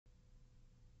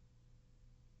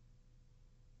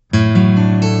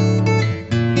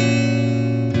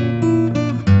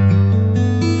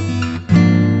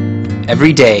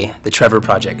Every day, the Trevor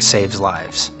Project saves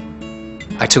lives.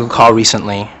 I took a call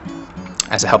recently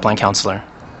as a helpline counselor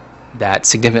that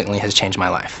significantly has changed my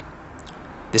life.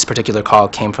 This particular call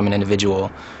came from an individual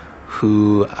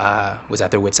who was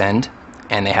at their wit's end,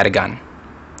 and they had a gun.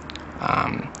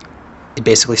 It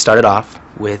basically started off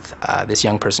with this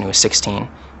young person who was 16,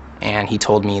 and he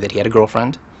told me that he had a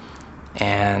girlfriend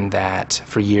and that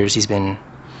for years he's been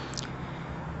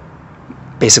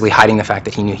basically hiding the fact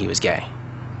that he knew he was gay.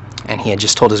 And he had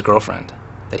just told his girlfriend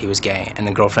that he was gay, and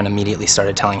the girlfriend immediately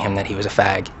started telling him that he was a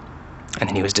fag and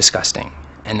that he was disgusting,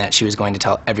 and that she was going to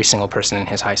tell every single person in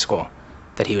his high school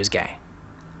that he was gay.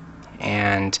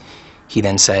 And he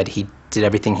then said he did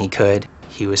everything he could.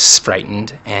 He was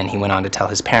frightened, and he went on to tell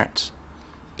his parents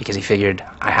because he figured,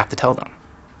 I have to tell them.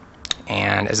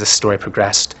 And as the story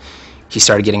progressed, he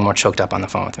started getting more choked up on the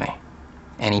phone with me.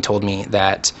 And he told me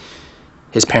that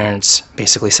his parents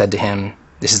basically said to him,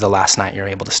 this is the last night you're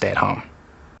able to stay at home.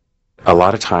 A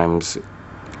lot of times,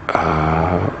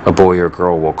 a boy or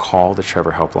girl will call the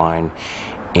Trevor Helpline,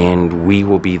 and we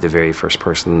will be the very first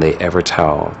person they ever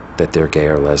tell that they're gay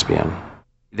or lesbian.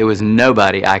 There was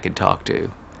nobody I could talk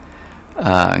to.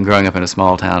 Growing up in a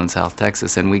small town in South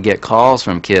Texas, and we get calls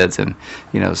from kids in,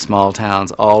 small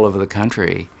towns all over the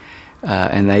country,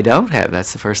 and they don't have.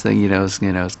 That's the first thing, is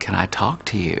can I talk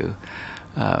to you?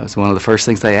 It's one of the first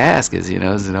things they ask is it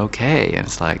okay? And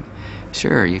it's like,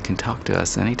 sure, you can talk to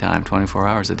us anytime, 24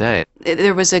 hours a day.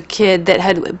 There was a kid that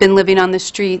had been living on the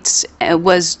streets,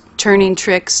 was turning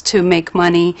tricks to make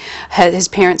money. His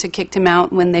parents had kicked him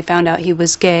out when they found out he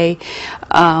was gay.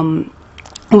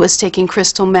 Was taking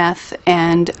crystal meth,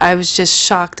 and I was just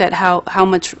shocked at how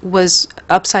much was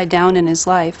upside down in his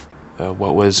life.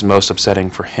 What was most upsetting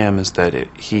for him is that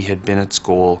he had been at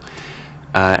school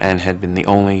and had been the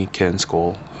only kid in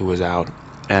school who was out,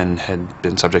 and had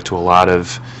been subject to a lot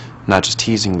of not just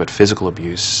teasing but physical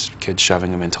abuse, kids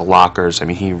shoving him into lockers. I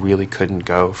mean, he really couldn't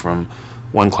go from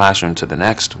one classroom to the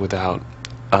next without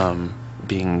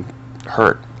being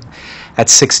hurt. At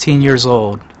 16 years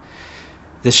old,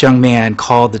 this young man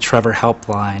called the Trevor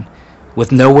Helpline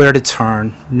with nowhere to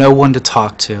turn, no one to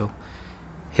talk to.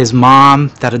 His mom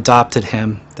that adopted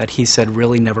him, that he said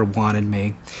really never wanted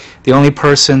me. The only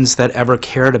persons that ever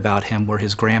cared about him were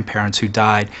his grandparents, who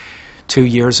died 2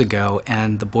 years ago,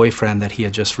 and the boyfriend that he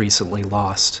had just recently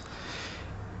lost.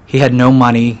 He had no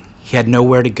money, he had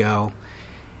nowhere to go,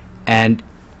 and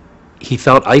he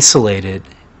felt isolated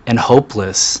and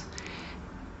hopeless.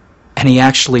 And he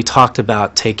actually talked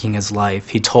about taking his life.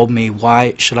 He told me,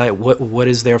 why should I, what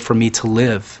is there for me to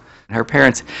live? Her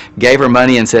parents gave her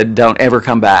money and said, don't ever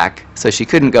come back. So she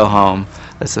couldn't go home.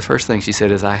 That's the first thing she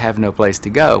said is, I have no place to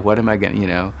go. What am I going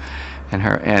to,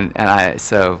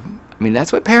 I mean,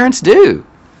 that's what parents do.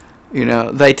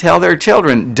 They tell their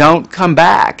children, don't come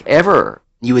back, ever.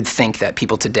 You would think that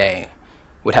people today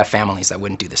would have families that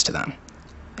wouldn't do this to them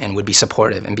and would be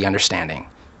supportive and be understanding.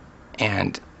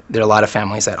 And there are a lot of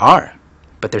families that are,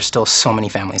 but there's still so many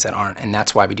families that aren't, and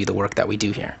that's why we do the work that we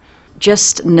do here.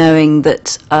 Just knowing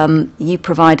that you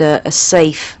provide a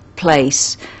safe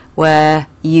place where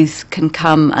youth can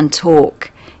come and talk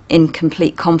in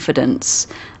complete confidence,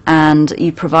 and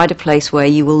you provide a place where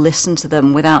you will listen to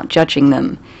them without judging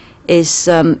them is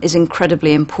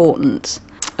incredibly important.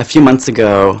 A few months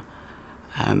ago,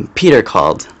 Peter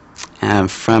called.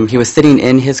 He was sitting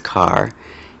in his car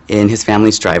in his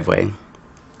family's driveway.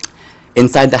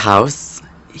 Inside the house,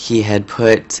 he had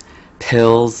put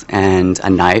pills and a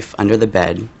knife under the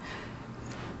bed,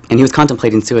 and he was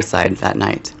contemplating suicide that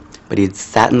night. But he'd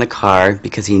sat in the car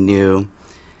because he knew,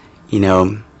 he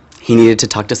needed to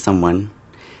talk to someone.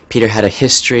 Peter had a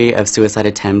history of suicide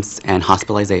attempts and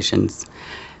hospitalizations,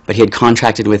 but he had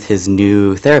contracted with his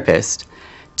new therapist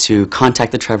to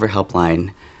contact the Trevor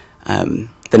Helpline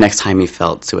the next time he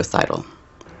felt suicidal.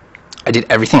 I did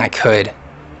everything I could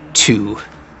to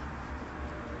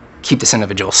keep this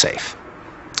individual safe.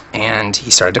 And he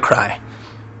started to cry.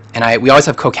 And we always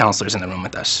have co-counselors in the room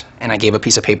with us. And I gave a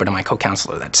piece of paper to my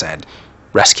co-counselor that said,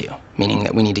 rescue, meaning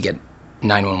that we need to get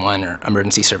 911 or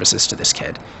emergency services to this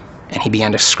kid. And he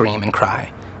began to scream and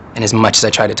cry. And as much as I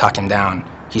tried to talk him down,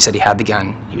 he said he had the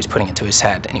gun, he was putting it to his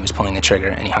head, and he was pulling the trigger,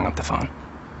 and he hung up the phone.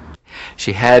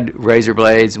 She had razor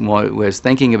blades and was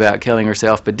thinking about killing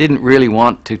herself, but didn't really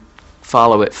want to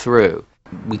follow it through.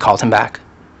 We called him back.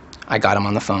 I got him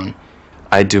on the phone.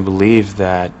 I do believe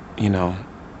that,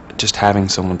 just having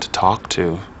someone to talk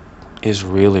to is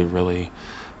really, really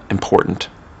important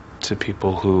to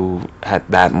people who, at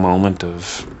that moment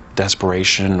of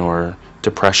desperation or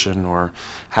depression or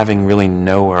having really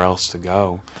nowhere else to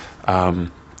go,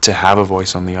 to have a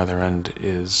voice on the other end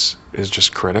is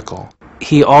just critical.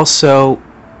 he also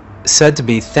said to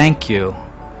me, thank you.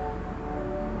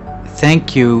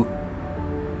 Thank you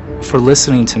for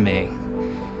listening to me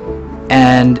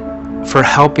and for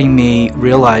helping me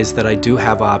realize that I do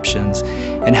have options,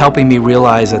 and helping me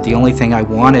realize that the only thing I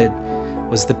wanted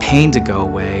was the pain to go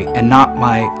away and not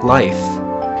my life.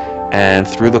 And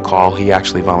through the call, he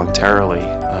actually voluntarily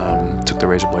took the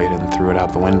razor blade and threw it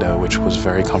out the window, which was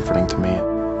very comforting to me.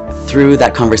 Through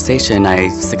that conversation, I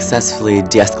successfully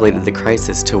de-escalated the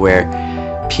crisis to where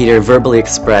Peter verbally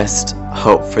expressed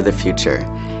hope for the future,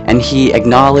 and he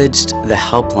acknowledged the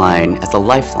helpline as a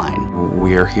lifeline.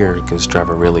 We are here because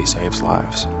Trevor really saves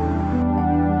lives.